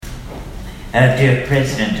Dear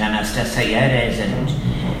President Anastasiades, and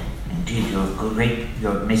indeed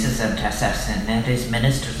your Mrs. Anastasiades,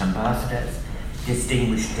 ministers, ambassadors,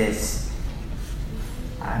 distinguished guests,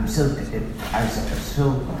 I so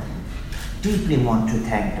deeply want to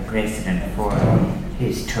thank the President for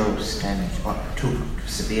his toast, and to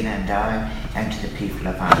Sabina and I, and to the people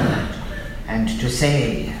of Ireland, and to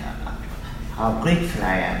say how grateful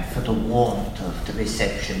I am for the warmth of the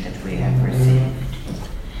reception that we have received.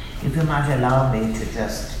 If you might allow me to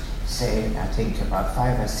just say, I think about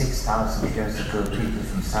 5,000 or 6,000 years ago, people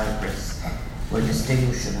from Cyprus were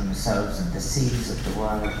distinguishing themselves in the seas of the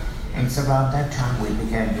world, and it's around that time we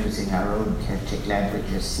began using our own Celtic language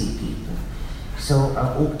as sea people. So,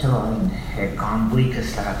 Octaroin gan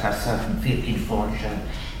buigas latas yn ffyrgyn fforsa,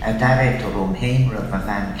 daret o'r omheimr of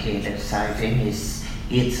van Keder, saif enis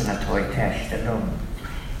it's an atoy cash the lum.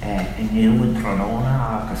 New in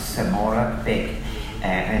Tronona, agus Samora, big.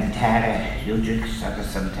 And Tara Ludwig's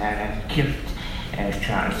agus an Tara Kirt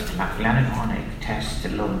Charles Flanagan test the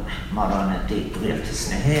lum marana de Briltas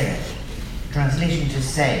na Hera. Translation to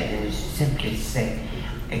say is simply to say,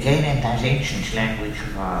 again in that ancient language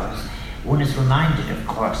of ours, one is reminded, of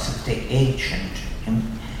course, of the ancient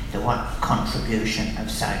contribution of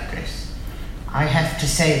Cyprus. I have to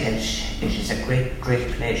say that it is a great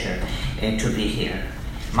pleasure to be here.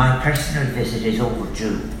 My personal visit is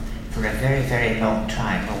overdue for a very, very long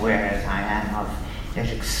time, aware as I am of that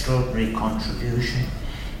extraordinary contribution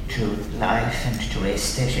to life and to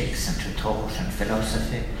aesthetics and to thought and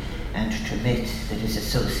philosophy and to myth that is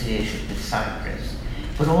associated with Cyprus.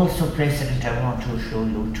 But also, President, I want to assure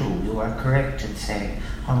you too, you are correct in saying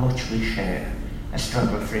how much we share: a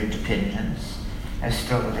struggle for independence, a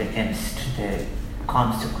struggle against the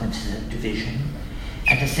consequences of division,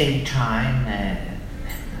 at the same time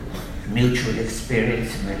mutual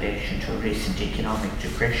experience in relation to a recent economic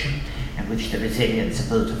depression in which the resilience of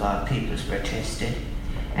both of our peoples were tested,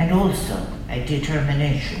 and also a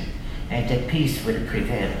determination that peace will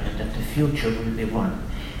prevail and that the future will be one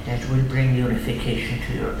that will bring unification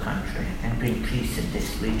to your country and bring peace in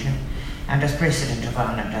this region. And as President of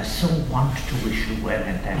Ireland, I so want to wish you well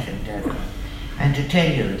in that endeavour, and to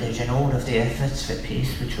tell you that in all of the efforts for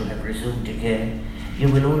peace which you have resumed again, you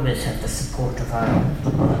will always have the support of Ireland,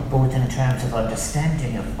 both in terms of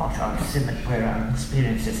understanding of where our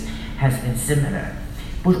experiences has been similar,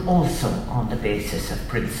 but also on the basis of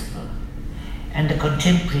principle. In the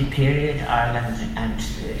contemporary period, Ireland and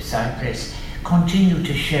Cyprus continue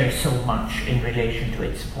to share so much in relation to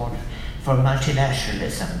its support for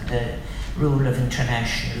multilateralism, the rule of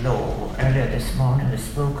international law. Earlier this morning we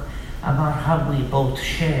spoke about how we both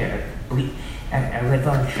share a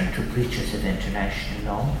revulsion to breaches of international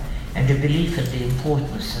law and a belief in the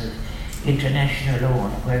importance of international law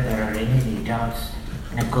and where there are any doubts,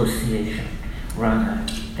 negotiation rather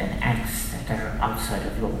than acts that are outside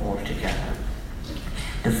of law altogether.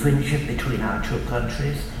 The friendship between our two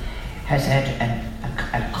countries has had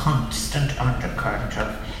a constant undercurrent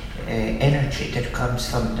of energy that comes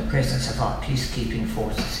from the presence of our peacekeeping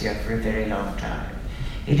forces here for a very long time.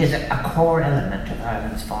 It is a core element of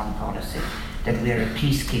Ireland's foreign policy that we are a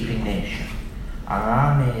peacekeeping nation. Our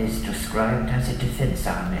army is described as a defence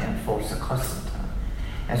army and force accustomed,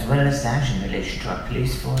 as well as that in relation to our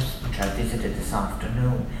police force, which I visited this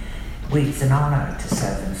afternoon. It's an honour to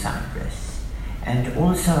serve in Cyprus. And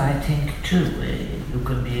also I think too, you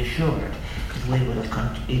can be assured that we will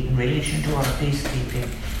in relation to our peacekeeping,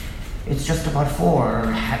 it's just about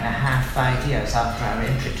 5 years after our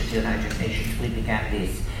entry to the United Nations we began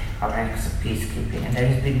our acts of peacekeeping, and there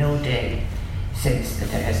has been no day since that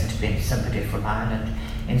there hasn't been somebody from Ireland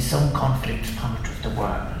in some conflict part of the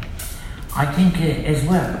world. I think as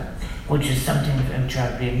well, which is something which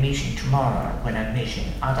I'll be meeting tomorrow when I'm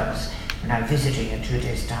meeting others, when I'm visiting in 2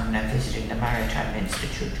 days' time, when I'm visiting the Maritime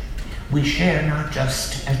Institute, we share not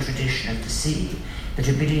just a tradition of the sea, but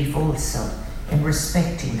a belief also in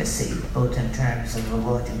respecting the sea, both in terms of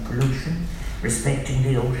avoiding pollution, respecting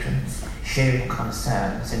the oceans, sharing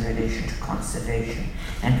concerns in relation to conservation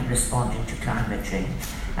and responding to climate change.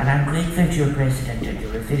 And I'm grateful to your President and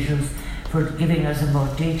your officials for giving us a more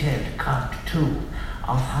detailed account too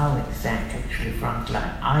of how in fact actually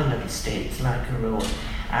frontline island states like your own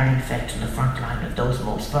are in fact in the front line of those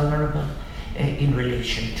most vulnerable in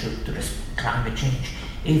relation to climate change,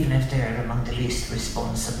 even if they are among the least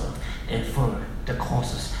responsible for the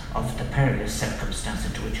causes of the perilous circumstance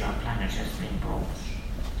into which our planet has been brought.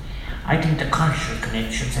 I think the cultural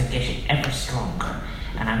connections are getting ever stronger,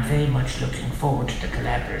 and I'm very much looking forward to the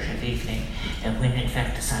collaborative evening when in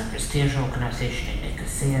fact the Cyprus Theatre Organisation in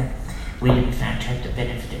Nicosia will in fact have the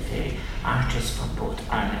benefit of the artists from both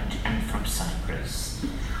Ireland and from Cyprus.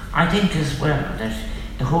 I think as well that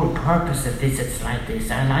the whole purpose of visits like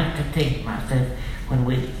this, I like to think myself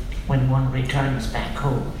when one returns back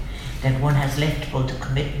home, that one has left both a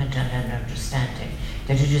commitment and an understanding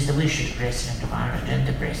that it is the wish of the President of Ireland and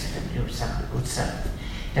the President yourself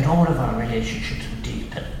that all of our relationships will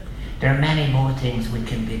deepen. There are many more things we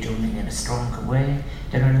can be doing in a stronger way.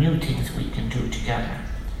 There are new things we can do together.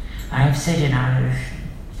 I have said in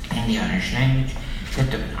the Irish language, that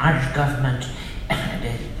the Irish government,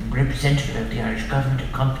 the representative of the Irish government,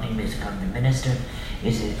 accompanying me as Government Minister,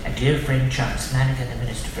 is a dear friend, Charles Flanagan, the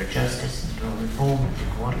Minister for Justice and Reform and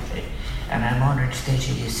Equality, and I'm honoured that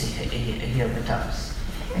he is here with us.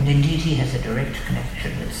 And indeed he has a direct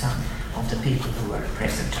connection with some of the people who are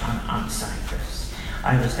present on Cyprus.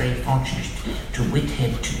 I was very fortunate with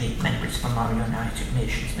him to meet members from our United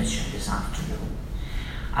Nations mission this afternoon.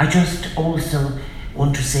 I just also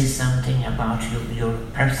want to say something about your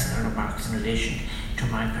personal remarks in relation to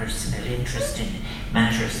my personal interest in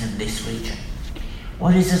matters in this region.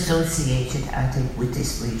 What is associated, I think, with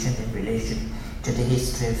this region in relation to the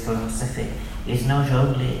history of philosophy is not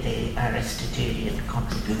only the Aristotelian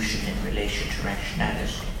contribution in relation to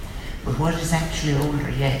rationality, but what is actually older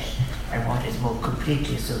yet, and what is more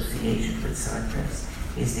completely associated with Cyprus,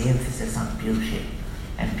 is the emphasis on beauty,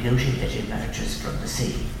 and beauty that emerges from the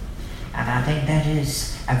sea. And I think that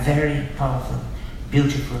is a very powerful,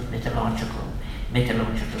 beautiful, mythological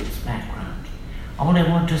background. All I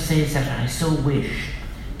want to say is that I so wish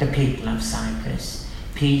the people of Cyprus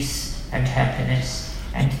peace and happiness,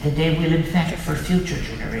 and that they will in fact for future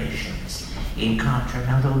generations encounter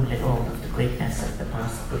not only all of the greatness of the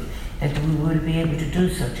past, but that we will be able to do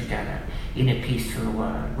so together in a peaceful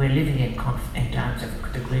world. We're living in times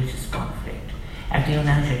of the greatest conflict. At the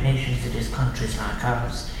United Nations, it is countries like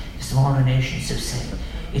ours, the smaller nations, who say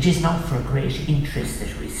it is not for great interest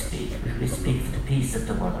that we speak, but we speak for the peace of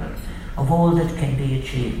the world, of all that can be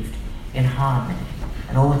achieved in harmony,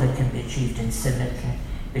 and all that can be achieved in symmetry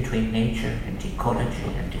between nature and ecology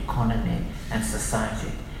and economy and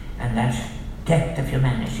society, and that depth of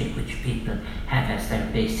humanity which people have as their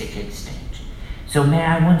basic instinct. So may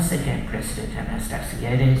I once again, President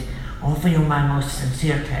Anastasiades, offer you my most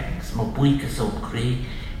sincere thanks, mo buicas o cri,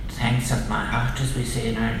 thanks of my heart, as we say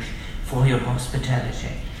in Irish, for your hospitality.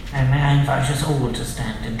 And may I invite us all to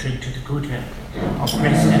stand and drink to the good health of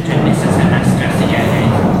President and Mrs.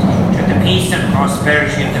 Anastasiades, to the peace and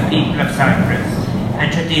prosperity of the people of Cyprus,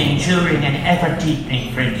 and to the enduring and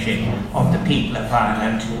ever-deepening friendship of the people of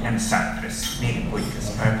Ireland and Cyprus. Mille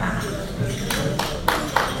buicas per